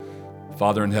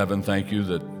Father in heaven, thank you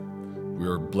that we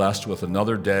are blessed with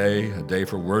another day, a day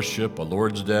for worship, a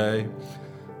Lord's Day,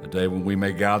 a day when we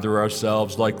may gather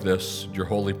ourselves like this, your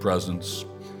holy presence.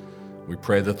 We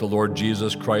pray that the Lord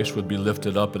Jesus Christ would be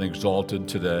lifted up and exalted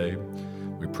today.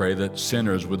 We pray that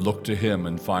sinners would look to him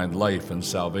and find life and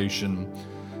salvation.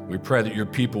 We pray that your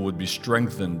people would be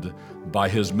strengthened by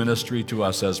his ministry to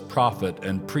us as prophet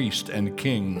and priest and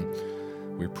king.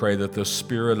 We pray that the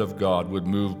Spirit of God would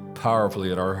move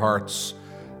powerfully in our hearts,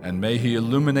 and may he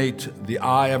illuminate the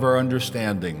eye of our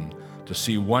understanding to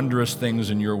see wondrous things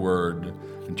in your word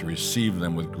and to receive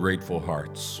them with grateful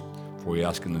hearts. For we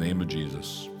ask in the name of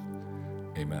Jesus.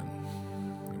 Amen.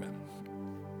 Amen.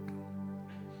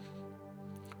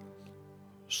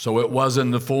 So it was in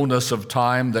the fullness of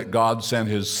time that God sent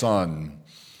his Son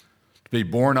to be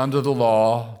born under the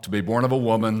law, to be born of a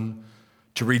woman,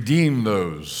 to redeem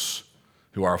those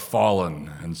who are fallen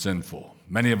and sinful.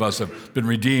 Many of us have been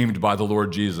redeemed by the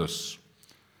Lord Jesus.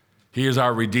 He is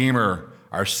our Redeemer,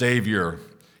 our Savior.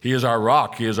 He is our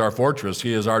rock. He is our fortress.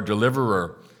 He is our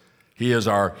deliverer. He is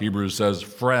our, Hebrews says,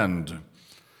 friend.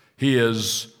 He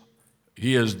is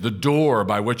the door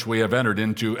by which we have entered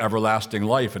into everlasting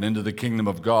life and into the kingdom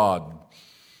of God.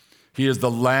 He is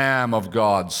the Lamb of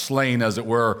God, slain, as it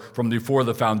were, from before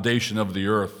the foundation of the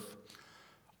earth.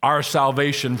 Our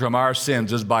salvation from our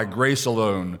sins is by grace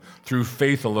alone, through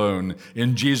faith alone,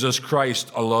 in Jesus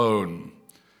Christ alone.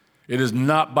 It is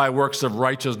not by works of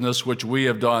righteousness which we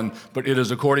have done, but it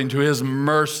is according to his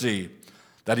mercy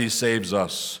that he saves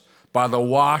us, by the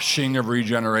washing of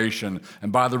regeneration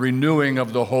and by the renewing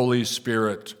of the Holy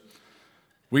Spirit.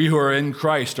 We who are in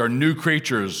Christ are new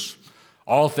creatures.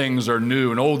 All things are new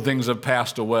and old things have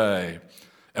passed away.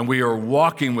 And we are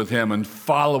walking with him and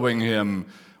following him.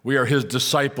 We are his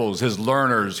disciples, his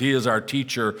learners. He is our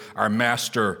teacher, our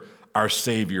master, our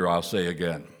Savior, I'll say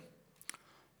again.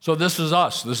 So this is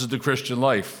us. This is the Christian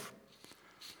life.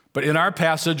 But in our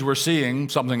passage, we're seeing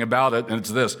something about it, and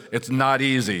it's this. It's not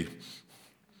easy.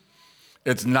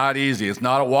 It's not easy. It's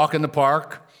not a walk in the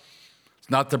park.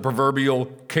 It's not the proverbial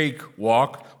cake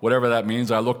walk, whatever that means.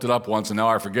 I looked it up once, and now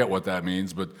I forget what that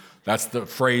means, but that's the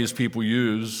phrase people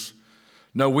use.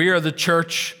 No, we are the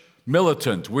church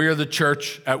militant. We are the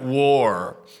church at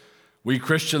war. We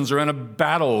Christians are in a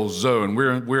battle zone.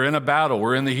 We're in a battle.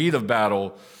 We're in the heat of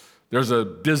battle. There's a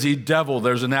busy devil.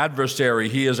 There's an adversary.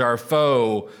 He is our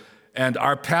foe. And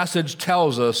our passage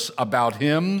tells us about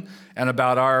him and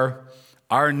about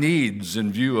our needs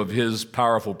in view of his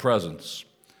powerful presence.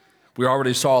 We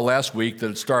already saw last week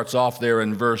that it starts off there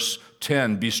in verse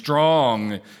 10, be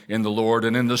strong in the Lord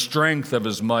and in the strength of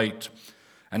his might.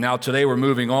 And now today we're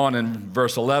moving on in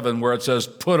verse 11 where it says,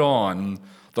 put on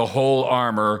the whole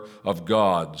armor of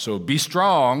God. So be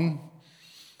strong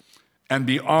and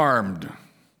be armed,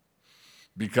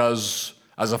 because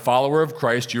as a follower of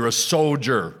Christ, you're a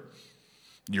soldier.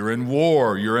 You're in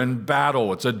war. You're in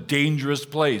battle. It's a dangerous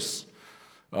place.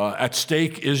 At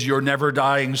stake is your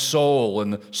never-dying soul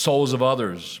and the souls of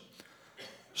others.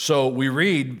 So we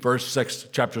read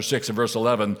chapter 6 and verse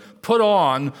 11, put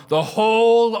on the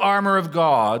whole armor of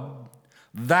God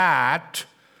that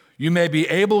you may be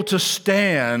able to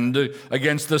stand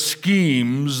against the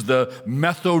schemes, the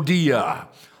methodia,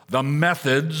 the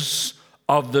methods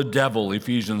of the devil,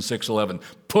 Ephesians 6:11.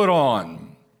 Put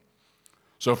on.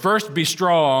 So first, be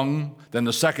strong. Then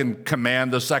the second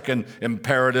command, the second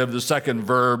imperative, the second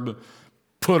verb,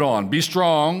 put on. Be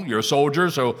strong. You're a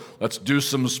soldier, so let's do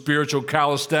some spiritual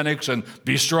calisthenics and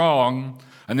be strong.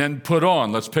 And then put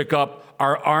on. Let's pick up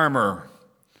our armor.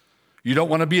 You don't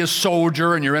want to be a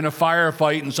soldier and you're in a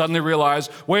firefight and suddenly realize,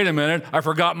 wait a minute, I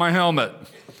forgot my helmet.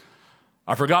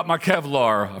 I forgot my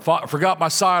Kevlar. I forgot my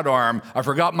sidearm. I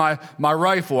forgot my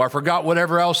rifle. I forgot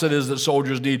whatever else it is that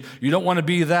soldiers need. You don't want to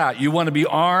be that. You want to be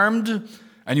armed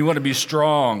and you want to be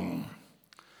strong.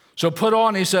 So put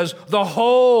on, he says, the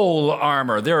whole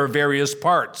armor. There are various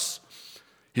parts.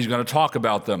 He's going to talk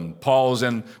about them.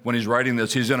 When he's writing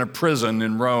this, he's in a prison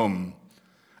in Rome.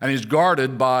 And he's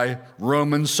guarded by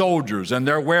Roman soldiers, and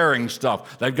they're wearing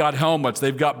stuff. They've got helmets,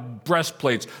 they've got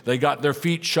breastplates, they got their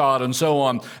feet shod, and so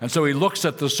on. And so he looks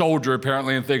at the soldier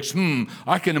apparently and thinks,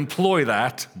 I can employ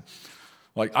that.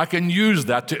 Like, I can use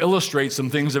that to illustrate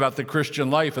some things about the Christian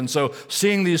life. And so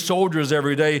seeing these soldiers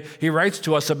every day, he writes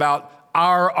to us about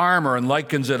our armor and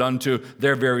likens it unto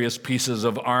their various pieces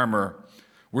of armor.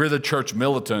 We're the church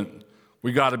militant.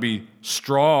 We got to be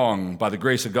strong by the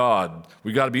grace of God.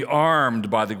 We got to be armed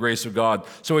by the grace of God.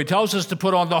 So he tells us to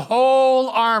put on the whole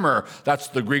armor. That's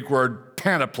the Greek word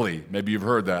panoply. Maybe you've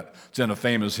heard that. It's in a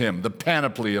famous hymn. The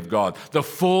panoply of God. The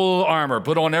full armor.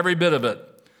 Put on every bit of it.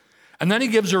 And then he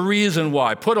gives a reason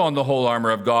why. Put on the whole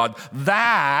armor of God,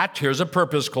 that, here's a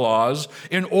purpose clause,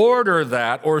 in order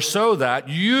that, or so that,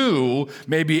 you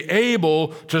may be able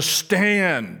to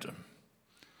stand.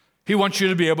 He wants you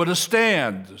to be able to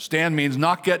stand. Stand means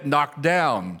not get knocked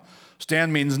down.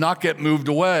 Stand means not get moved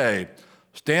away.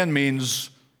 Stand means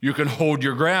you can hold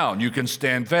your ground. You can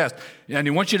stand fast. And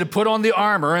he wants you to put on the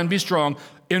armor and be strong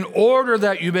in order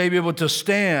that you may be able to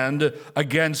stand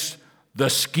against the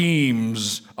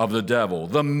schemes of the devil,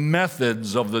 the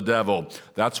methods of the devil.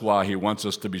 That's why he wants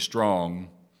us to be strong.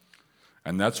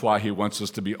 And that's why he wants us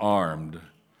to be armed,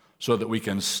 so that we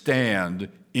can stand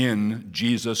in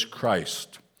Jesus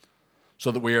Christ,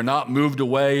 so that we are not moved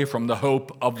away from the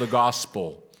hope of the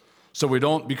gospel, so we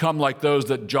don't become like those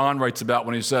that John writes about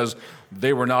when he says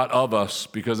they were not of us,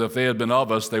 because if they had been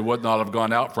of us, they would not have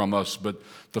gone out from us. But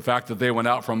the fact that they went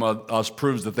out from us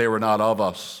proves that they were not of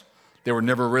us. They were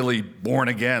never really born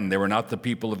again. They were not the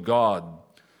people of God.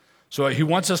 So he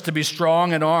wants us to be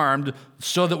strong and armed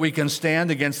so that we can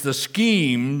stand against the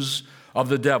schemes of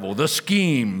the devil, the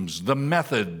schemes, the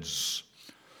methods.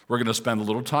 We're going to spend a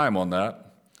little time on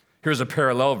that. Here's a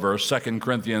parallel verse, 2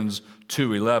 Corinthians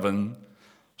 2:11.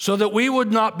 So that we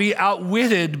would not be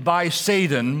outwitted by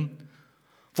Satan,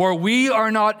 for we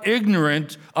are not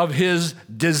ignorant of his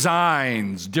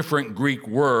designs. Different Greek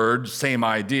words, same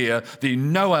idea. The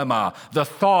noema, the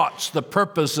thoughts, the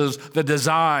purposes, the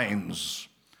designs.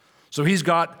 So he's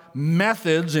got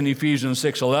methods in Ephesians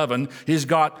 6:11. He's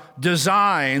got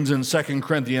designs in 2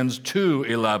 Corinthians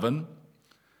 2:11.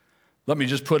 Let me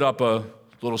just put up a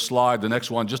little slide, the next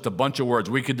one, just a bunch of words.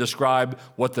 We could describe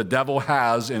what the devil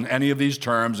has in any of these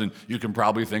terms, and you can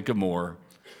probably think of more.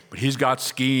 But he's got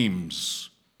schemes,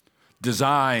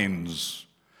 designs,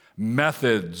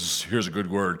 methods, here's a good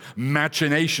word,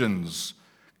 machinations,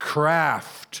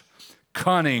 craft,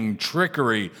 cunning,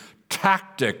 trickery,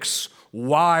 tactics,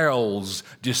 wiles,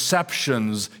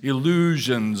 deceptions,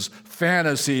 illusions,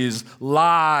 fantasies,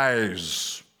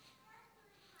 lies.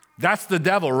 That's the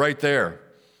devil right there.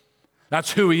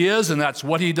 That's who he is, and that's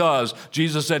what he does.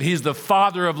 Jesus said he's the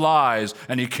father of lies,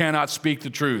 and he cannot speak the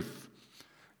truth.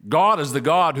 God is the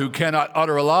God who cannot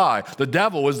utter a lie. The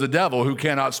devil is the devil who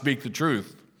cannot speak the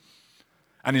truth.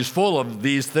 And he's full of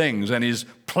these things, and he's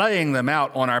playing them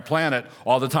out on our planet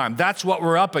all the time. That's what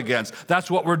we're up against. That's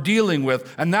what we're dealing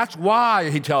with. And that's why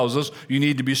he tells us you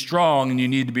need to be strong and you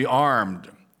need to be armed.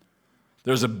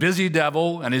 There's a busy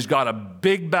devil, and he's got a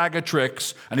big bag of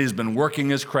tricks, and he's been working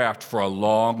his craft for a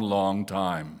long, long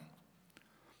time.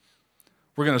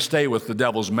 We're going to stay with the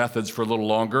devil's methods for a little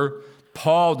longer.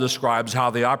 Paul describes how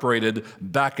they operated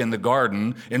back in the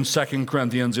garden in 2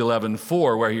 Corinthians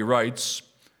 11:4, where he writes,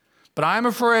 "But I'm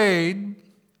afraid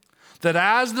that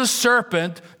as the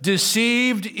serpent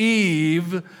deceived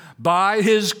Eve by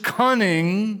his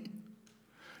cunning,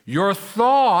 your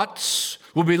thoughts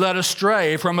will be led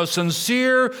astray from a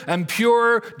sincere and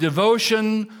pure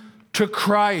devotion to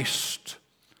Christ."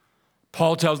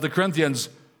 Paul tells the Corinthians,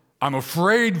 I'm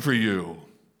afraid for you.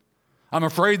 I'm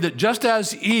afraid that just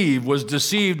as Eve was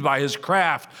deceived by his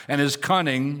craft and his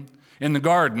cunning in the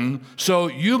garden, so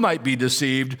you might be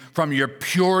deceived from your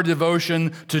pure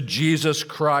devotion to Jesus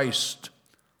Christ.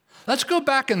 Let's go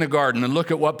back in the garden and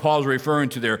look at what Paul's referring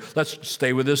to there. Let's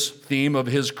stay with this theme of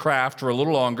his craft for a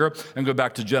little longer and go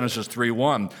back to Genesis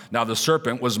 3:1. Now the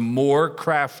serpent was more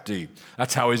crafty.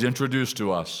 That's how he's introduced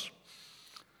to us.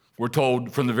 We're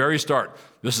told from the very start,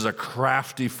 this is a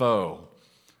crafty foe.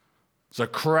 It's a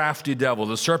crafty devil.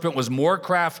 The serpent was more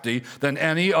crafty than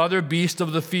any other beast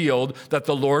of the field that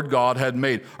the Lord God had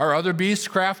made. Are other beasts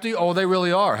crafty? Oh, they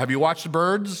really are. Have you watched the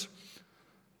birds?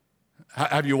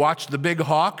 Have you watched the big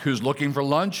hawk who's looking for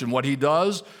lunch and what he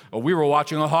does? Oh, we were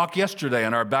watching a hawk yesterday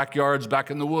in our backyards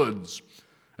back in the woods,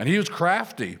 and he was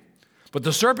crafty. But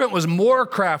the serpent was more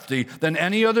crafty than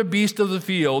any other beast of the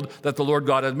field that the Lord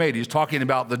God had made. He's talking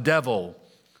about the devil.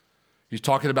 He's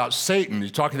talking about Satan.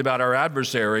 He's talking about our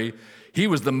adversary. He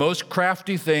was the most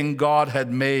crafty thing God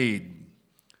had made.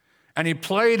 And he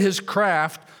played his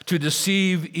craft to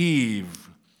deceive Eve.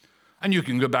 And you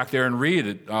can go back there and read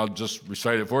it. I'll just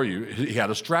recite it for you. He had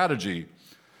a strategy.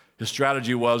 His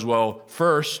strategy was, well,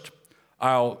 first,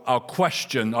 I'll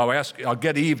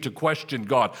get Eve to question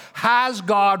God. Has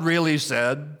God really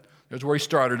said? There's where he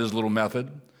started his little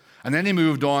method. And then he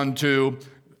moved on to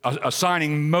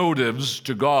assigning motives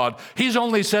to God. He's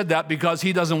only said that because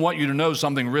he doesn't want you to know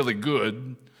something really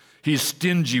good. He's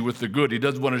stingy with the good. He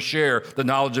doesn't want to share the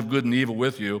knowledge of good and evil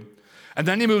with you. And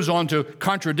then he moves on to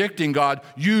contradicting God.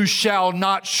 You shall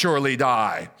not surely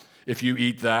die if you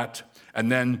eat that.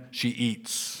 And then she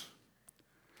eats.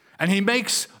 And he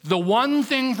makes the one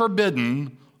thing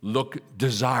forbidden look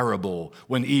desirable,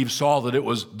 when Eve saw that it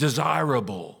was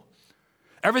desirable.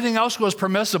 Everything else was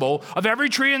permissible. Of every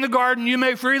tree in the garden you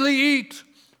may freely eat,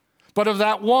 but of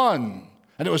that one,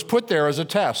 and it was put there as a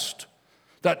test,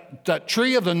 that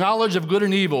tree of the knowledge of good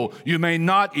and evil you may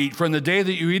not eat, for in the day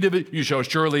that you eat of it, you shall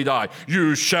surely die.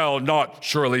 You shall not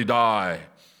surely die.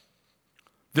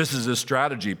 This is his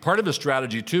strategy. Part of his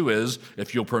strategy, too, is,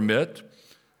 if you'll permit,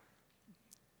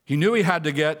 he knew he had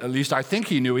to get, at least I think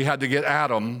he knew he had to get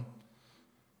Adam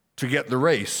to get the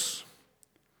race.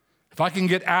 If I can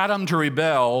get Adam to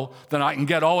rebel, then I can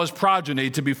get all his progeny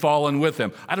to be fallen with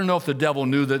him. I don't know if the devil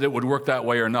knew that it would work that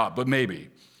way or not, but maybe.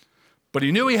 But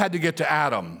he knew he had to get to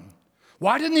Adam.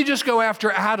 Why didn't he just go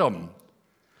after Adam?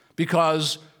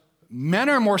 Because men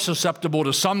are more susceptible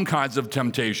to some kinds of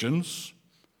temptations.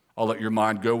 I'll let your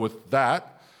mind go with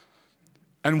that.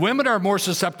 And women are more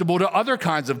susceptible to other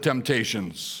kinds of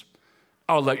temptations.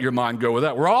 I'll let your mind go with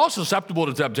that. We're all susceptible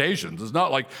to temptations. It's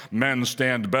not like men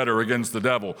stand better against the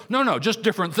devil. No, just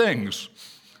different things.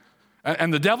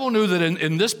 And the devil knew that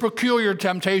in this peculiar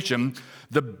temptation,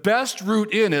 the best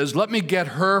route in is, let me get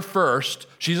her first.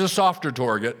 She's a softer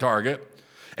target.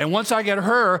 And once I get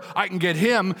her, I can get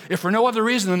him, if for no other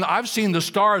reason than I've seen the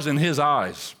stars in his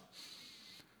eyes.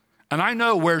 And I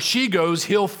know where she goes,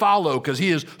 he'll follow because he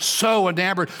is so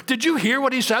enamored. Did you hear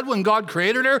what he said when God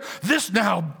created her? This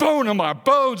now bone of my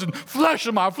bones and flesh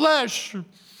of my flesh.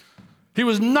 He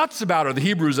was nuts about her. The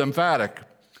Hebrew's emphatic.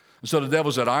 And so the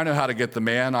devil said, I know how to get the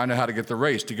man. I know how to get the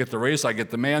race. To get the race, I get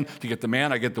the man. To get the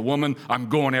man, I get the woman. I'm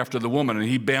going after the woman. And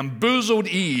he bamboozled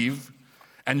Eve,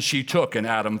 and she took, and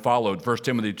Adam followed. 1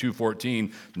 Timothy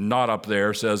 2:14, not up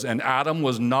there, says, and Adam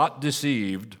was not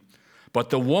deceived, but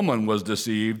the woman was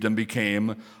deceived and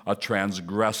became a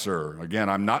transgressor. Again,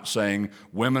 I'm not saying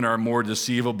women are more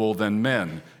deceivable than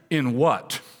men. In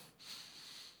what?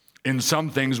 In some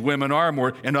things, women are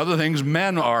more. In other things,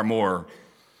 men are more.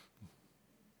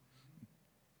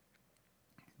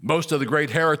 Most of the great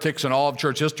heretics in all of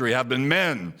church history have been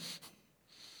men.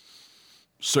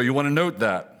 So you want to note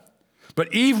that.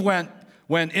 But Eve went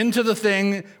into the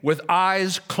thing with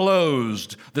eyes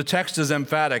closed. The text is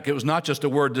emphatic. It was not just a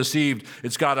word deceived.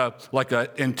 It's got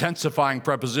a intensifying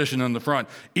preposition in the front.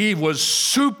 Eve was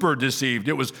super deceived.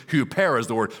 It was huper is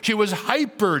the word. She was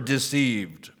hyper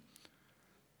deceived.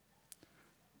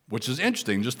 Which is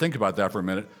interesting. Just think about that for a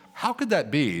minute. How could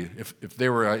that be if they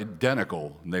were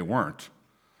identical and they weren't?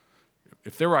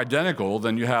 If they were identical,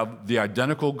 then you have the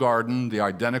identical garden, the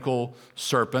identical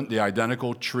serpent, the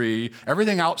identical tree.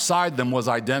 Everything outside them was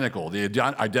identical. The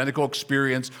identical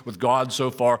experience with God so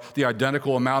far, the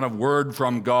identical amount of word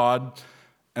from God.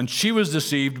 And she was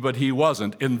deceived, but he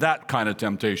wasn't in that kind of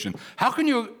temptation. How can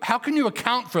you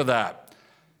account for that?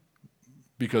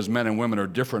 Because men and women are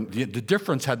different. The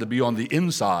difference had to be on the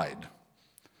inside.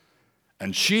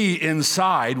 And she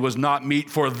inside was not meet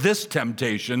for this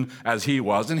temptation as he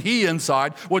was, and he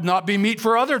inside would not be meet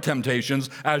for other temptations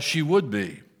as she would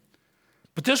be.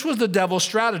 But this was the devil's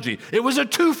strategy. It was a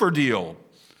twofer deal.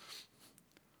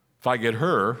 If I get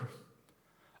her,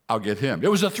 I'll get him. It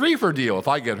was a threefer deal. If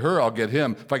I get her, I'll get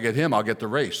him. If I get him, I'll get the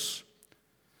race.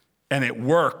 And it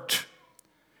worked.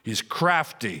 He's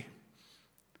crafty.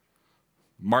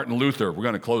 Martin Luther, we're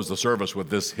going to close the service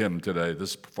with this hymn today,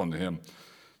 this from the hymn.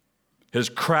 His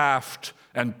craft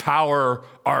and power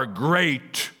are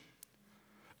great,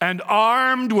 and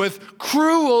armed with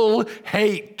cruel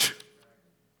hate.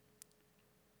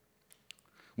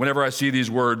 Whenever I see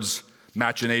these words,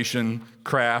 machination,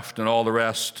 craft, and all the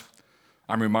rest,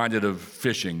 I'm reminded of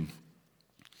fishing.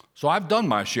 So I've done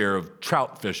my share of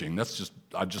trout fishing.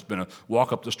 I've just been a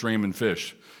walk up the stream and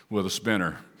fish with a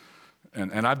spinner.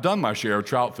 And I've done my share of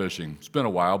trout fishing. It's been a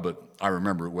while, but I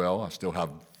remember it well. I still have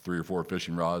 3 or 4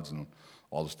 fishing rods and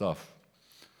all the stuff.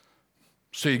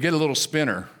 So you get a little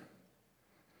spinner.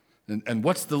 And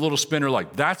what's the little spinner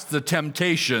like? That's the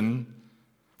temptation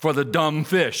for the dumb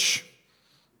fish.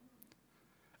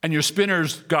 And your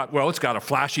spinner's it's got a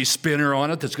flashy spinner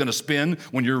on it that's going to spin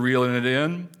when you're reeling it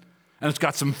in. And it's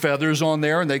got some feathers on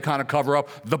there, and they kind of cover up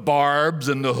the barbs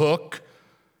and the hook.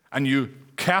 And you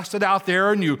cast it out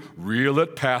there, and you reel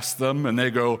it past them, and they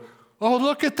go, oh,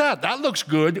 look at that. That looks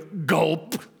good.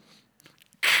 Gulp.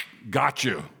 Got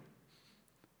you.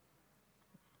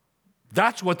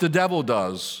 That's what the devil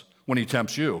does when he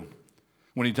tempts you,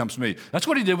 when he tempts me. That's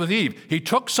what he did with Eve. He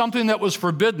took something that was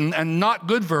forbidden and not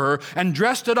good for her and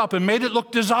dressed it up and made it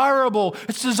look desirable.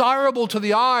 It's desirable to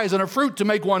the eyes, and a fruit to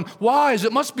make one wise.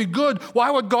 It must be good.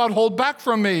 Why would God hold back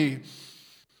from me?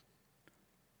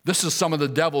 This is some of the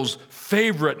devil's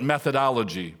favorite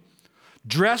methodology,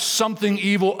 Dress something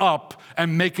evil up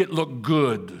and make it look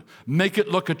good. Make it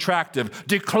look attractive.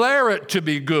 Declare it to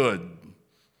be good.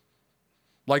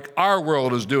 Like our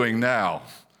world is doing now.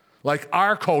 Like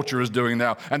our culture is doing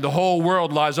now. And the whole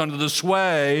world lies under the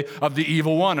sway of the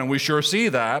evil one. And we sure see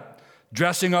that.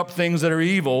 Dressing up things that are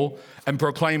evil and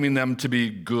proclaiming them to be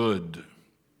good.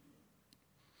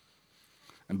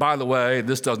 And by the way,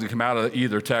 this doesn't come out of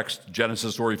either text,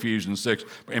 Genesis or Ephesians 6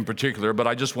 in particular, but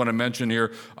I just want to mention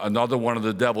here another one of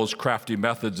the devil's crafty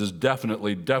methods is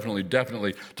definitely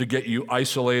to get you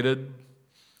isolated,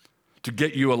 to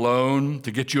get you alone,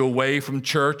 to get you away from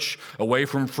church, away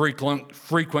from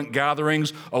frequent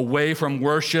gatherings, away from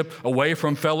worship, away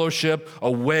from fellowship,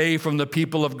 away from the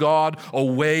people of God,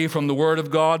 away from the Word of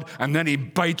God, and then he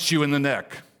bites you in the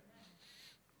neck.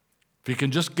 If he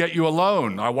can just get you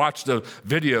alone. I watched a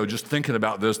video just thinking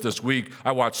about this week.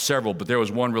 I watched several, but there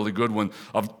was one really good one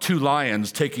of 2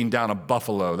 lions taking down a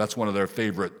buffalo. That's one of their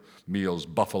favorite meals,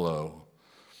 buffalo.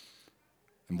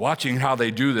 And watching how they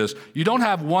do this, you don't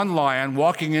have one lion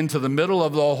walking into the middle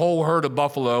of the whole herd of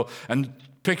buffalo and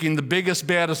picking the biggest,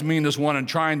 baddest, meanest one and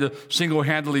trying to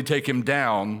single-handedly take him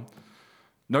down.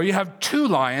 No, you have 2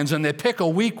 lions, and they pick a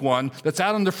weak one that's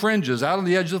out on the fringes, out on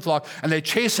the edge of the flock, and they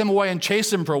chase him away and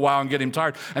chase him for a while and get him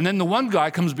tired. And then the one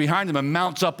guy comes behind him and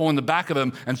mounts up on the back of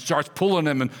him and starts pulling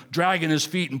him and dragging his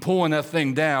feet and pulling that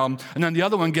thing down. And then the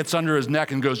other one gets under his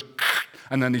neck and goes,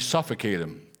 and then they suffocate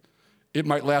him. It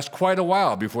might last quite a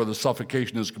while before the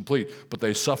suffocation is complete, but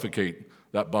they suffocate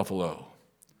that buffalo.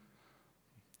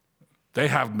 They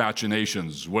have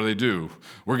machinations. What do?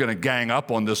 We're going to gang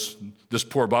up on this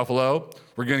poor buffalo.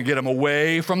 We're going to get him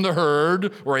away from the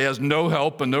herd where he has no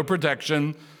help and no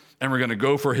protection, and we're going to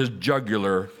go for his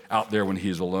jugular out there when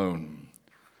he's alone.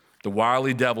 The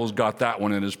wily devil's got that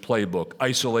one in his playbook.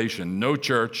 Isolation, no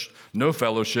church, no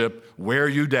fellowship, wear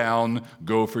you down,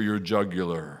 go for your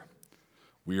jugular.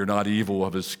 We are not evil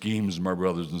of his schemes, my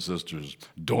brothers and sisters.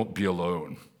 Don't be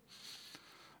alone.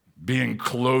 Be in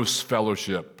close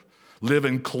fellowship. Live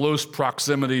in close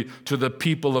proximity to the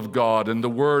people of God and the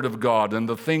Word of God and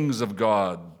the things of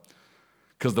God,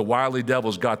 because the wily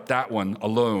devil's got that one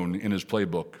alone in his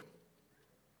playbook.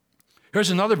 Here's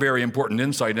another very important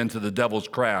insight into the devil's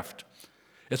craft.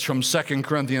 It's from 2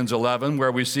 Corinthians 11,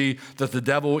 where we see that the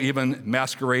devil even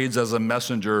masquerades as a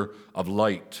messenger of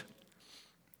light.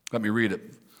 Let me read it.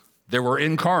 There were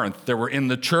in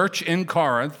the church in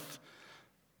Corinth,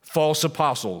 false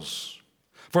apostles.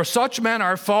 For such men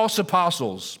are false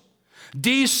apostles,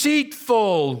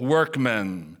 deceitful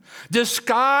workmen,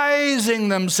 disguising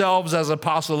themselves as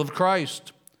apostles of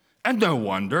Christ. And no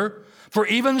wonder, for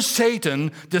even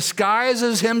Satan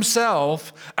disguises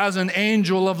himself as an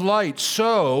angel of light.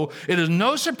 So it is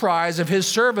no surprise if his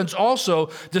servants also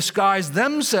disguise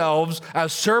themselves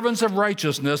as servants of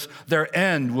righteousness. Their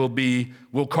end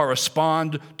will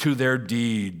correspond to their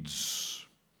deeds.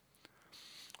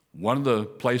 One of the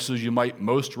places you might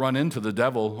most run into the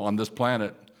devil on this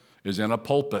planet is in a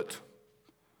pulpit,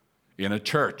 in a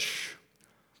church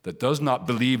that does not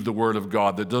believe the Word of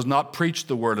God, that does not preach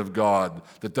the Word of God,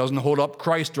 that doesn't hold up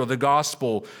Christ or the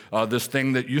gospel, this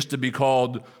thing that used to be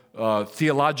called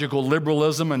theological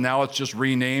liberalism, and now it's just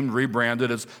renamed,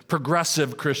 rebranded. It's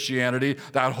progressive Christianity.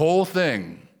 That whole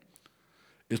thing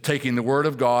is taking the Word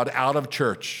of God out of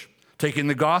church, taking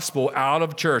the gospel out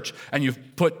of church, and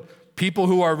you've put people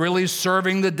who are really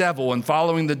serving the devil and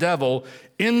following the devil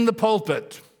in the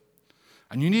pulpit.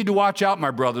 And you need to watch out,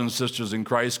 my brothers and sisters in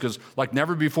Christ, because like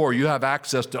never before, you have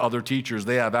access to other teachers.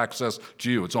 They have access to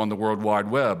you. It's on the World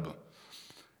Wide Web.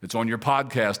 It's on your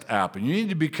podcast app. And you need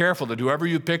to be careful that whoever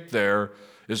you pick there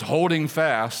is holding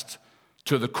fast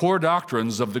to the core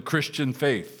doctrines of the Christian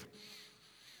faith,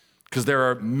 because there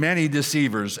are many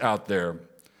deceivers out there.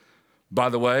 By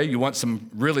the way, you want some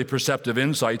really perceptive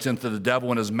insights into the devil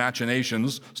and his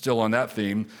machinations, still on that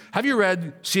theme. Have you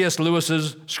read C.S.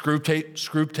 Lewis's Screw Tape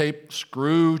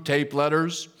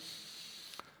Letters?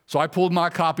 So I pulled my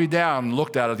copy down and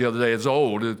looked at it the other day. It's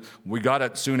old. We got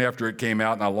it soon after it came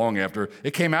out, not long after.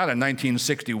 It came out in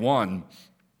 1961.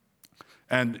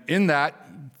 And in that,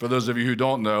 for those of you who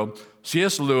don't know,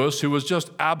 C.S. Lewis, who was just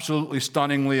absolutely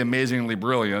stunningly, amazingly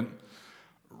brilliant,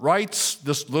 writes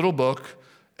this little book.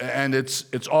 And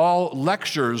it's all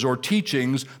lectures or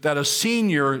teachings that a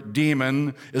senior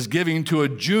demon is giving to a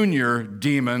junior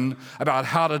demon about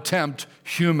how to tempt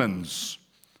humans.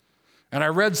 And I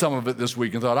read some of it this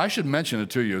week and thought, I should mention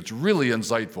it to you. It's really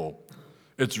insightful.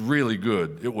 It's really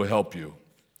good. It will help you.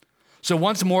 So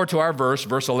once more to our verse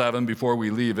 11, before we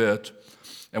leave it.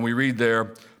 And we read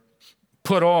there,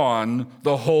 put on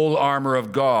the whole armor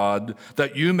of God,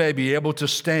 that you may be able to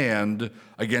stand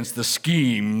against the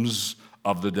schemes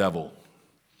of the devil.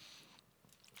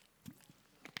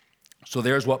 So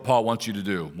there's what Paul wants you to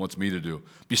do, wants me to do.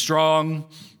 Be strong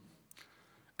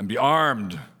and be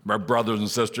armed, my brothers and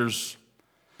sisters.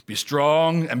 Be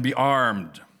strong and be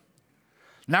armed.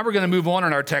 Now we're going to move on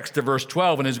in our text to verse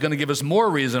 12, and he's going to give us more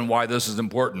reason why this is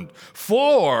important.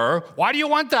 For, why do you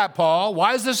want that, Paul?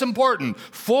 Why is this important?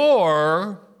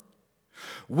 For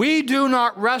we do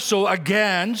not wrestle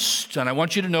against, and I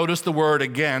want you to notice the word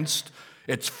against.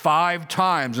 It's 5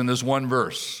 times in this one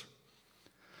verse.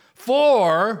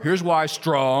 For, here's why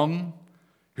strong,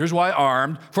 here's why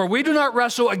armed. For we do not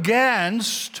wrestle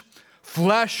against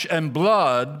flesh and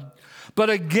blood, but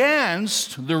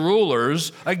against the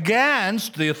rulers,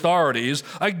 against the authorities,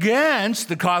 against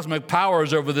the cosmic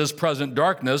powers over this present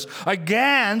darkness,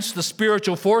 against the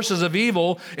spiritual forces of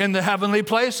evil in the heavenly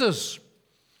places.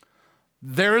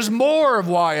 There is more of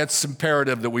why it's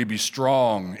imperative that we be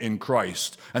strong in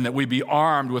Christ and that we be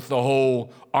armed with the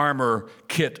whole armor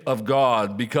kit of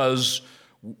God, because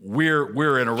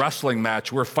we're in a wrestling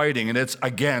match, we're fighting, and it's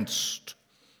against.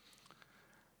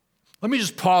 Let me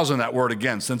just pause on that word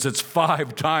again, since it's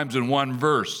 5 times in one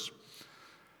verse.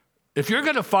 If you're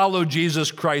going to follow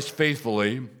Jesus Christ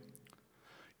faithfully,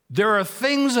 there are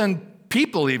things and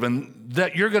people even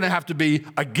that you're going to have to be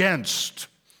against.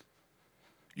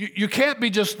 You can't be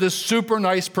just this super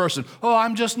nice person. Oh,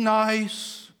 I'm just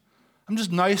nice. I'm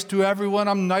just nice to everyone.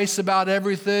 I'm nice about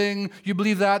everything. You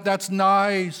believe that? That's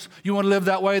nice. You want to live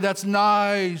that way? That's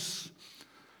nice.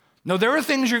 No, there are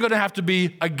things you're going to have to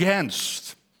be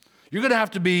against. You're going to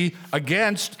have to be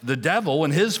against the devil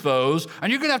and his foes,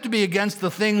 and you're going to have to be against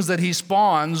the things that he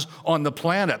spawns on the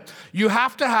planet. You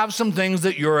have to have some things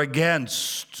that you're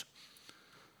against.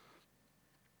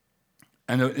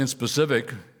 And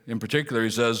in particular, he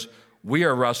says, we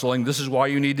are wrestling. This is why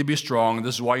you need to be strong.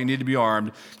 This is why you need to be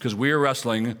armed, because we are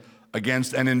wrestling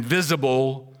against an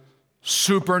invisible,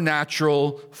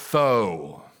 supernatural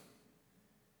foe.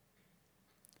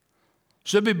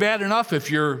 So it'd be bad enough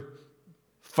if you're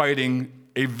fighting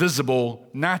a visible,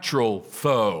 natural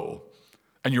foe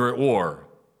and you're at war.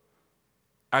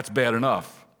 That's bad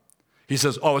enough. He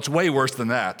says, oh, it's way worse than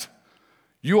that.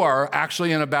 You are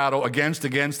actually in a battle against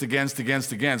an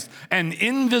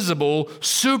invisible,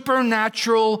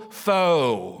 supernatural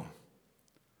foe,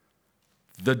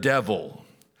 the devil.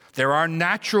 There are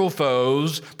natural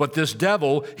foes, but this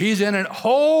devil, he's in a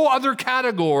whole other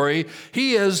category.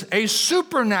 He is a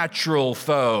supernatural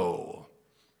foe.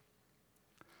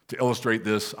 To illustrate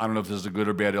this, I don't know if this is a good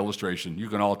or bad illustration. You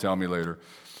can all tell me later.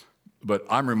 But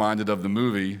I'm reminded of the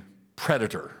movie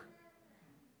Predator.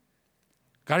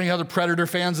 Got any other Predator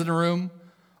fans in the room?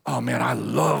 Oh, man, I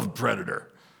love Predator.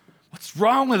 What's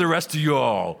wrong with the rest of you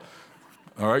all?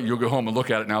 All right, you'll go home and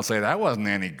look at it now and say, that wasn't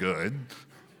any good.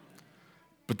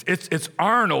 But it's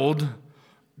Arnold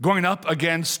going up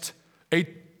against a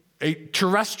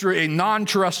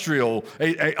non-terrestrial,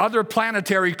 a other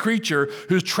planetary creature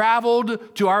who's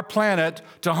traveled to our planet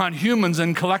to hunt humans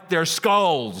and collect their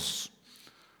skulls.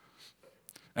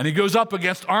 And he goes up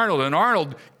against Arnold, and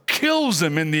Arnold kills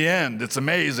him in the end. It's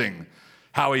amazing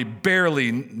how he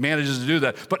barely manages to do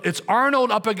that. But it's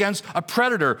Arnold up against a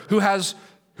predator who has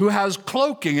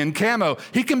cloaking and camo.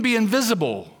 He can be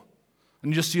invisible.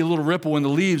 And you just see a little ripple in the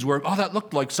leaves where, oh, that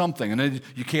looked like something, and then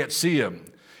you can't see him.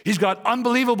 He's got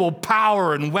unbelievable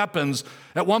power and weapons.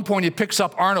 At one point, he picks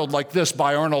up Arnold like this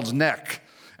by Arnold's neck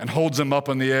and holds him up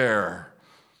in the air.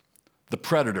 The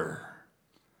predator.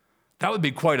 That would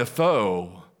be quite a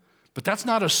foe, but that's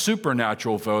not a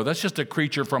supernatural foe. That's just a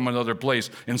creature from another place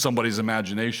in somebody's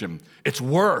imagination. It's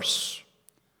worse.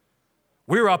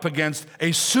 We're up against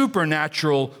a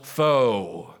supernatural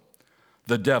foe,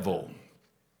 the devil.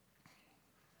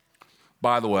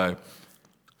 By the way,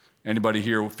 anybody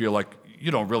here feel like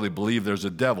you don't really believe there's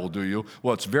a devil, do you?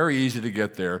 Well, it's very easy to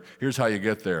get there. Here's how you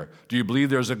get there. Do you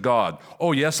believe there's a God?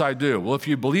 Oh, yes, I do. Well, if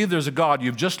you believe there's a God,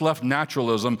 you've just left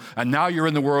naturalism, and now you're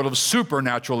in the world of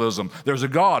supernaturalism. There's a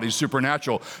God. He's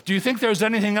supernatural. Do you think there's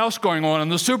anything else going on in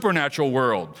the supernatural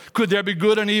world? Could there be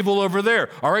good and evil over there?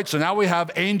 All right, so now we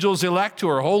have angels elect who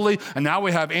are holy, and now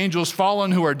we have angels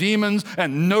fallen who are demons,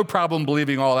 and no problem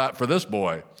believing all that for this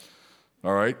boy.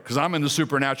 All right, because I'm in the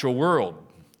supernatural world.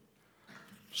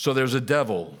 So there's a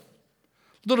devil.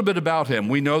 A little bit about him.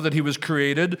 We know that he was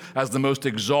created as the most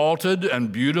exalted and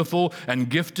beautiful and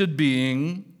gifted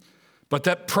being, but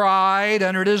that pride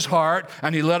entered his heart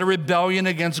and he led a rebellion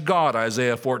against God,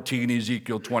 Isaiah 14,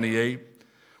 Ezekiel 28.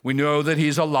 We know that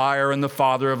he's a liar and the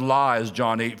father of lies,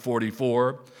 John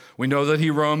 8:44. We know that he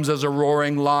roams as a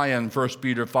roaring lion, 1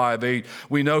 Peter 5:8.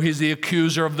 We know he's the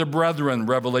accuser of the brethren,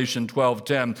 Revelation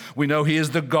 12:10. We know he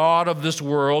is the God of this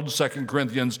world, 2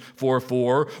 Corinthians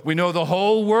 4:4. We know the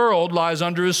whole world lies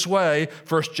under his sway,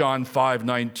 1 John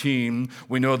 5:19.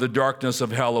 We know the darkness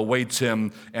of hell awaits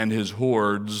him and his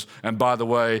hordes. And by the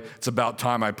way, it's about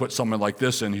time I put something like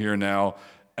this in here now.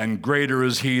 And greater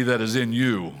is he that is in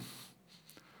you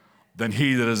than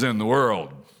he that is in the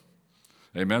world.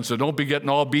 Amen. So don't be getting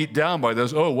all beat down by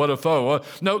this. Oh, what a foe.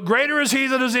 No, greater is he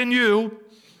that is in you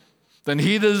than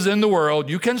he that is in the world.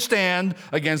 You can stand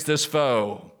against this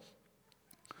foe.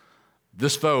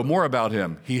 This foe, more about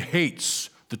him. He hates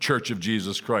the church of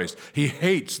Jesus Christ. He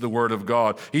hates the word of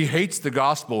God. He hates the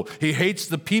gospel. He hates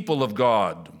the people of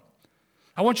God.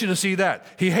 I want you to see that.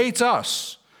 He hates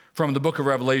us. From the book of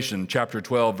Revelation, chapter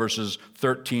 12, verses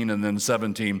 13 and then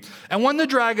 17. And when the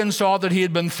dragon saw that he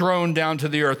had been thrown down to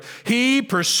the earth, he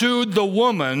pursued the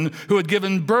woman who had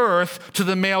given birth to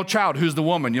the male child. Who's the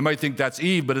woman? You might think that's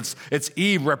Eve, but it's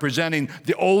Eve representing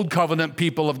the old covenant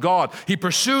people of God. He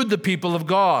pursued the people of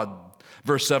God.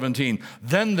 Verse 17,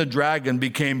 then the dragon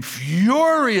became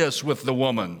furious with the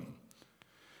woman.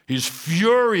 He's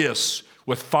furious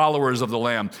with followers of the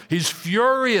Lamb. He's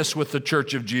furious with the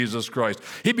church of Jesus Christ.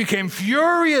 He became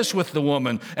furious with the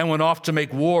woman and went off to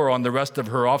make war on the rest of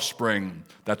her offspring.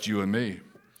 That's you and me.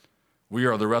 We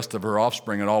are the rest of her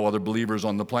offspring and all other believers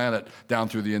on the planet down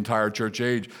through the entire church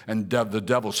age. And the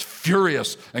devil's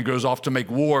furious and goes off to make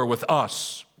war with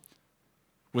us,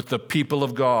 with the people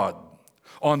of God,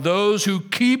 on those who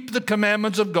keep the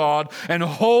commandments of God and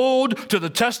hold to the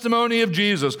testimony of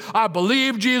Jesus. I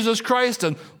believe Jesus Christ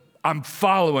and I'm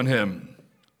following him.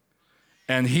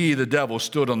 And he, the devil,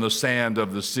 stood on the sand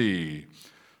of the sea.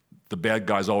 The bad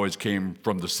guys always came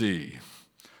from the sea.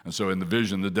 And so in the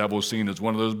vision, the devil is seen as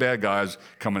one of those bad guys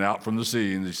coming out from the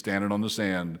sea, and he's standing on the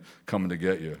sand coming to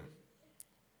get you.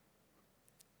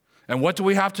 And what do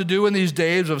we have to do in these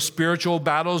days of spiritual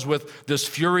battles with this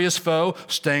furious foe?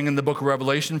 Staying in the book of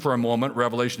Revelation for a moment,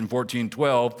 Revelation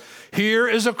 14:12. Here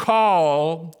is a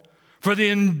call for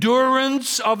the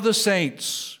endurance of the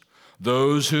saints.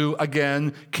 Those who,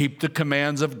 again, keep the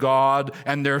commands of God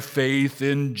and their faith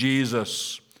in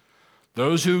Jesus.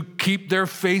 Those who keep their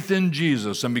faith in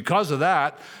Jesus. And because of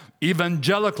that,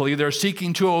 evangelically, they're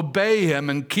seeking to obey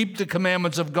him and keep the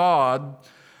commandments of God.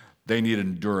 They need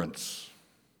endurance.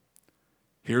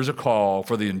 Here's a call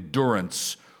for the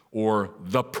endurance or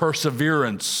the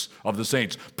perseverance of the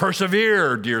saints.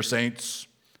 Persevere, dear saints.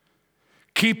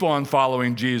 Keep on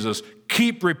following Jesus.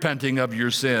 Keep repenting of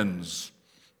your sins.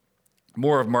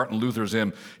 More of Martin Luther's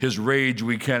hymn, his rage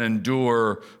we can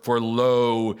endure, for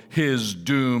lo, his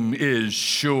doom is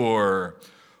sure.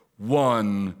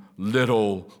 One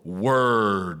little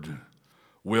word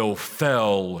will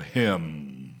fell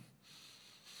him.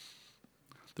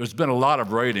 There's been a lot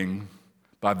of writing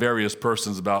by various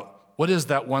persons about what is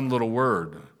that one little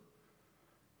word.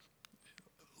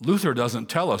 Luther doesn't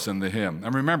tell us in the hymn.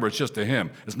 And remember, it's just a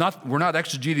hymn. We're not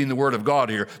exegeting the word of God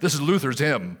here. This is Luther's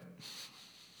hymn.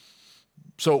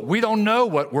 So we don't know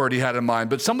what word he had in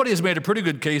mind, but somebody has made a pretty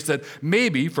good case that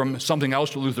maybe, from something else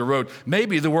that Luther wrote,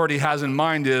 maybe the word he has in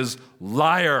mind is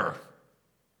liar.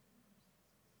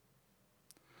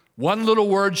 One little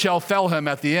word shall fell him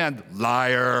at the end,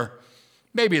 liar.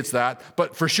 Maybe it's that,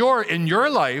 but for sure in your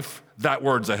life, that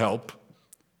word's a help.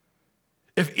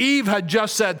 If Eve had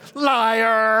just said,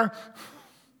 liar,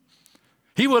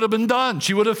 he would have been done.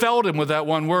 She would have felled him with that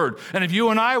one word. And if you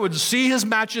and I would see his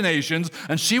machinations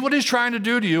and see what he's trying to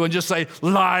do to you and just say,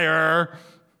 liar,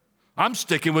 I'm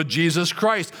sticking with Jesus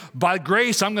Christ. By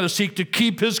grace, I'm going to seek to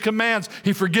keep his commands.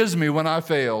 He forgives me when I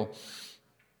fail.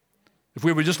 If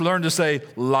we would just learn to say,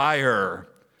 liar,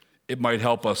 it might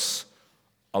help us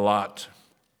a lot.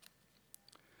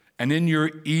 And in your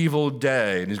evil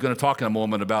day, and he's going to talk in a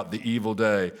moment about the evil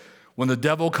day, when the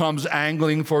devil comes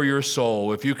angling for your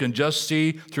soul, if you can just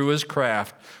see through his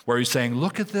craft where he's saying,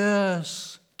 look at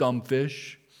this, dumb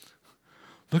fish.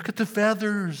 Look at the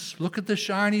feathers. Look at the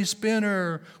shiny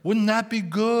spinner. Wouldn't that be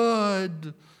good?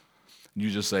 And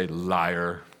you just say,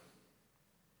 liar.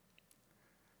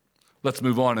 Let's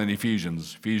move on in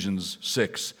Ephesians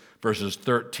 6, verses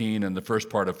 13 and the first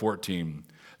part of 14.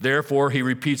 Therefore, he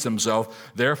repeats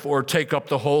himself, therefore take up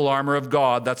the whole armor of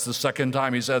God. That's the second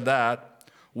time he said that.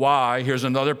 Why? Here's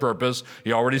another purpose.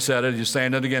 He already said it. He's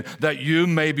saying it again. That you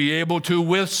may be able to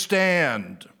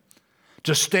withstand,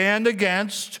 to stand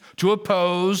against, to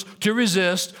oppose, to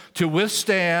resist, to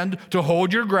withstand, to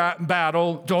hold your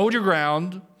battle, to hold your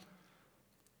ground.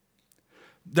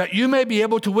 That you may be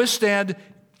able to withstand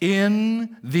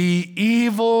in the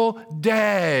evil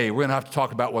day. We're going to have to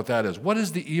talk about what that is. What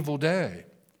is the evil day?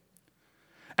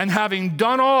 And having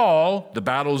done all, the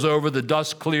battle's over, the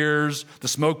dust clears, the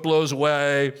smoke blows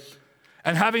away,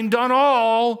 and having done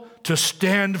all, to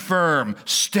stand firm.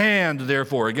 Stand,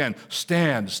 therefore. Again,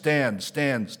 stand.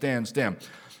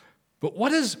 But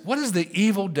what is the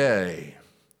evil day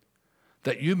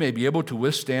that you may be able to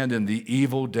withstand in the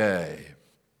evil day?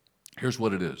 Here's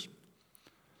what it is.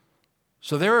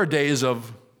 So there are days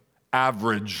of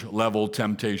average level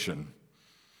temptation.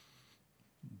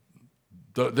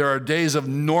 There are days of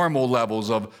normal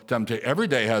levels of temptation. Every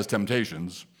day has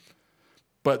temptations,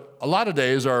 but a lot of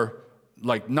days are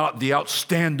like not the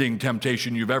outstanding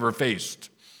temptation you've ever faced.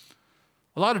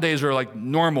 A lot of days are like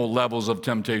normal levels of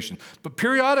temptation. But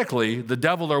periodically, the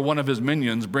devil or one of his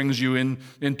minions brings you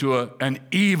into an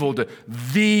evil day,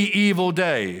 the evil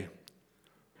day.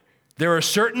 There are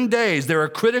certain days, there are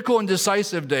critical and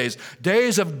decisive days,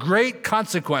 days of great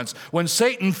consequence, when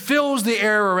Satan fills the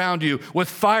air around you with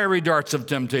fiery darts of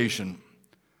temptation.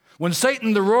 When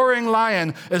Satan, the roaring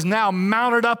lion, is now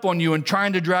mounted up on you and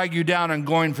trying to drag you down and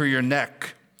going for your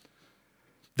neck.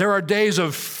 There are days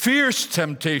of fierce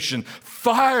temptation,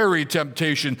 fiery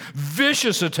temptation,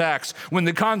 vicious attacks, when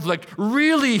the conflict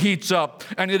really heats up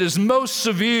and it is most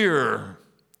severe.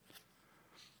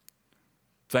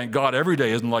 Thank God every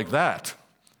day isn't like that.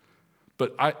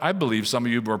 But I believe some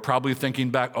of you are probably thinking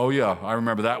back, oh yeah, I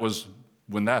remember that was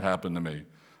when that happened to me.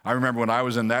 I remember when I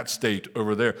was in that state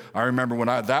over there. I remember when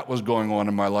that was going on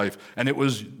in my life, and it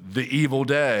was the evil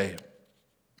day.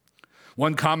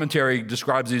 One commentary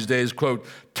describes these days, quote,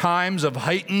 times of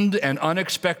heightened and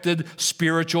unexpected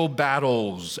spiritual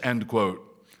battles, end quote.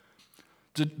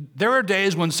 There are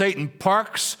days when Satan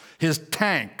parks his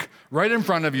tank right in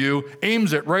front of you,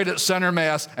 aims it right at center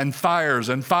mass, and fires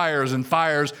and fires and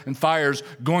fires and fires,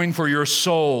 going for your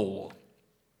soul.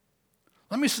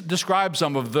 Let me describe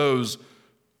some of those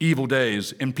evil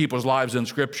days in people's lives in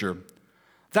Scripture.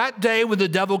 That day when the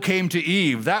devil came to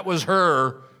Eve, that was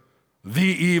her, the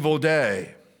evil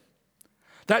day.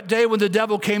 That day when the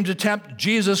devil came to tempt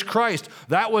Jesus Christ,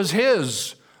 that was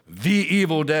his, the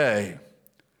evil day.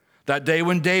 That day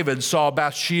when David saw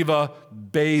Bathsheba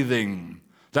bathing,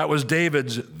 that was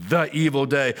David's, the evil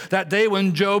day. That day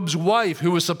when Job's wife,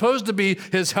 who was supposed to be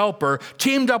his helper,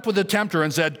 teamed up with the tempter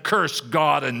and said, curse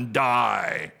God and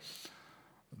die.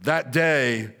 That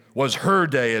day was her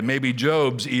day and maybe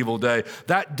Job's evil day.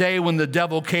 That day when the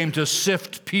devil came to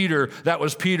sift Peter, that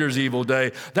was Peter's evil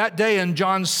day. That day in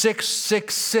John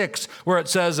 6:6, where it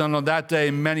says, and on that day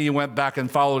many went back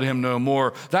and followed him no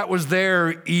more. That was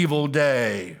their evil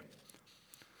day.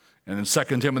 And in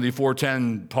 2 Timothy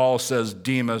 4:10, Paul says,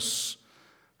 Demas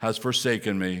has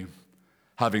forsaken me,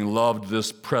 having loved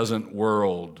this present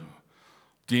world.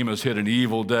 Demas hit an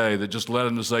evil day that just led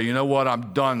him to say, you know what,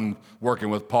 I'm done working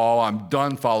with Paul. I'm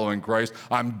done following Christ.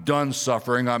 I'm done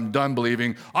suffering. I'm done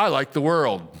believing. I like the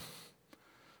world.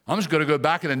 I'm just going to go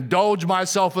back and indulge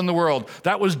myself in the world.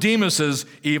 That was Demas's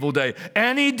evil day.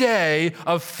 Any day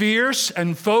of fierce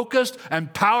and focused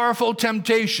and powerful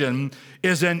temptation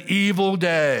is an evil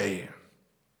day.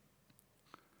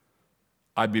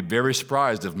 I'd be very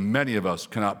surprised if many of us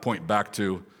cannot point back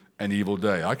to an evil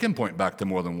day. I can point back to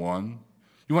more than one.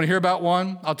 You want to hear about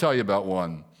one? I'll tell you about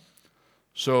one.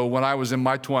 So when I was in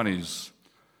my 20s,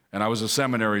 and I was a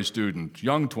seminary student,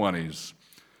 young 20s,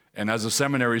 and as a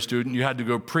seminary student, you had to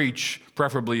go preach,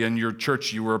 preferably in your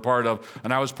church you were a part of,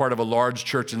 and I was part of a large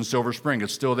church in Silver Spring.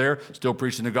 It's still there, still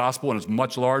preaching the gospel, and it's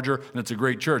much larger, and it's a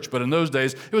great church. But in those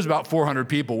days, it was about 400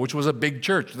 people, which was a big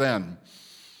church then.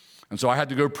 And so I had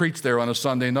to go preach there on a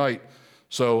Sunday night.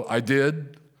 So I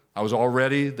did. I was all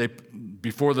ready.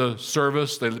 Before the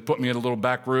service, they put me in a little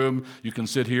back room. You can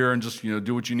sit here and just,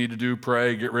 do what you need to do,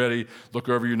 pray, get ready, look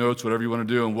over your notes, whatever you want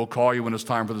to do, and we'll call you when it's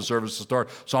time for the service to start.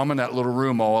 So I'm in that little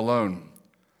room all alone.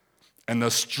 And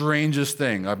the strangest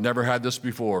thing, I've never had this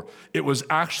before, it was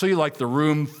actually like the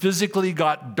room physically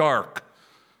got dark.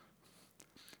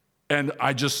 And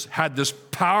I just had this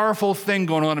powerful thing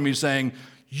going on in me saying,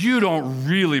 you don't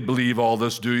really believe all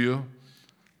this, do you?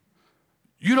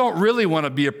 You don't really want to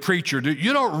be a preacher, do you?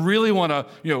 You don't really want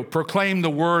to, proclaim the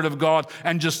word of God.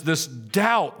 And just this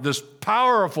doubt, this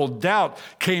powerful doubt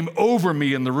came over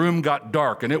me, and the room got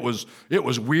dark, and it was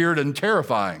weird and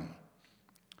terrifying.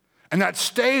 And that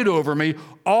stayed over me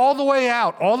all the way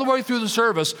out, all the way through the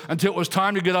service until it was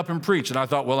time to get up and preach. And I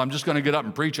thought, well, I'm just going to get up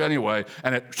and preach anyway,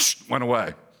 and it went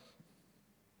away.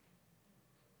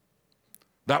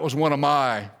 That was one of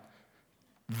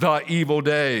the evil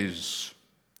days.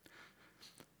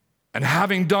 And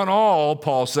having done all,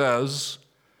 Paul says,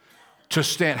 to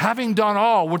stand. Having done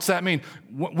all, what's that mean?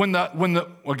 When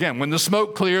the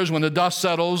smoke clears, when the dust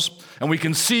settles, and we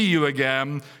can see you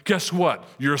again, guess what?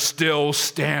 You're still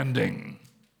standing.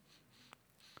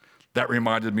 That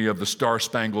reminded me of the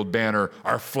Star-Spangled Banner.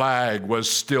 Our flag was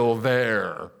still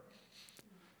there.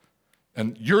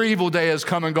 And your evil day has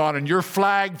come and gone, and your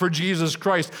flag for Jesus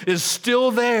Christ is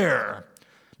still there.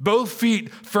 Both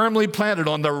feet firmly planted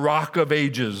on the rock of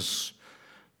ages,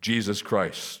 Jesus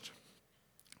Christ.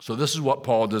 So this is what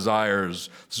Paul desires.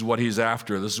 This is what he's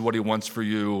after. This is what he wants for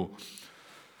you.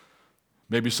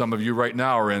 Maybe some of you right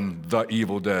now are in the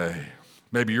evil day.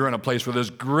 Maybe you're in a place where there's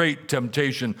great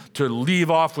temptation to leave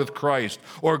off with Christ,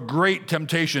 or great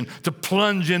temptation to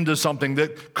plunge into something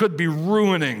that could be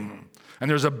ruining. And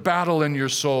there's a battle in your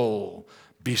soul.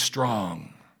 Be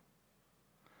strong.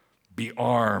 Be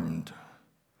armed.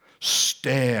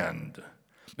 Stand.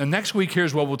 And next week,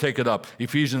 here's where we'll take it up.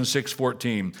 Ephesians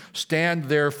 6:14. Stand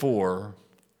therefore,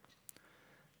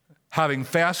 having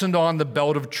fastened on the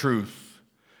belt of truth,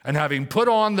 and having put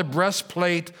on the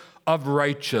breastplate of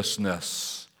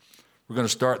righteousness. We're going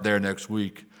to start there next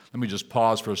week. Let me just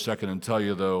pause for a second and tell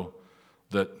you, though,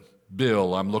 that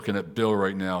Bill, I'm looking at Bill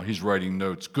right now. He's writing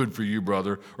notes. Good for you,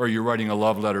 brother. Or you're writing a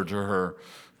love letter to her.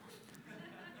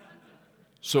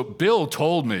 So Bill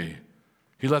told me,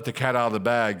 he let the cat out of the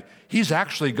bag. He's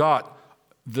actually got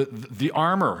the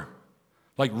armor,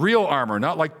 like real armor,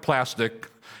 not like plastic.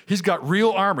 He's got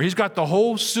real armor. He's got the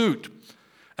whole suit.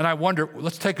 And I wonder,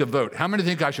 let's take a vote. How many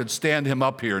think I should stand him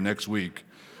up here next week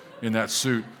in that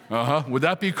suit? Would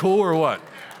that be cool or what?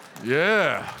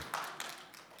 Yeah.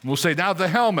 We'll say, now the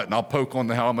helmet, and I'll poke on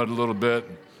the helmet a little bit.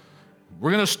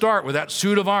 We're going to start with that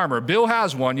suit of armor. Bill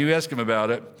has one. You ask him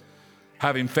about it.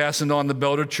 Having fastened on the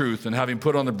belt of truth, and having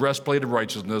put on the breastplate of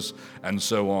righteousness, and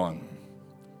so on.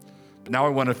 But now I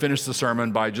want to finish the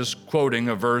sermon by just quoting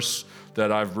a verse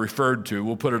that I've referred to.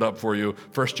 We'll put it up for you.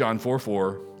 1 John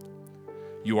 4:4.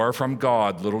 You are from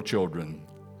God, little children,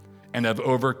 and have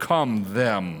overcome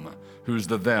them. Who's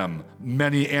the them?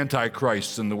 Many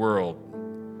antichrists in the world.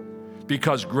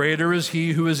 Because greater is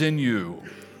he who is in you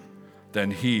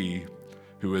than he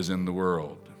who is in the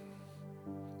world.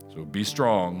 So be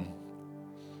strong,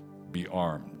 be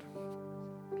armed.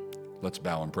 Let's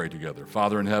bow and pray together.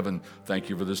 Father in heaven, thank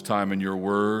you for this time in your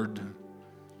word.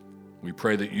 We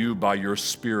pray that you by your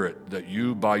Spirit, that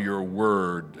you by your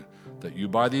word, that you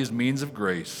by these means of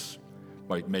grace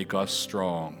might make us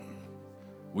strong.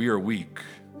 We are weak,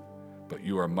 but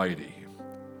you are mighty.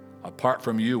 Apart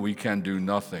from you, we can do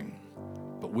nothing.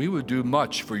 But we would do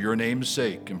much for your name's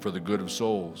sake and for the good of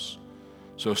souls.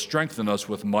 So strengthen us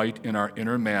with might in our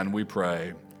inner man, we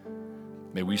pray.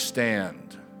 May we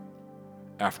stand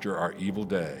after our evil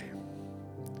day.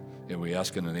 And we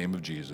ask in the name of Jesus.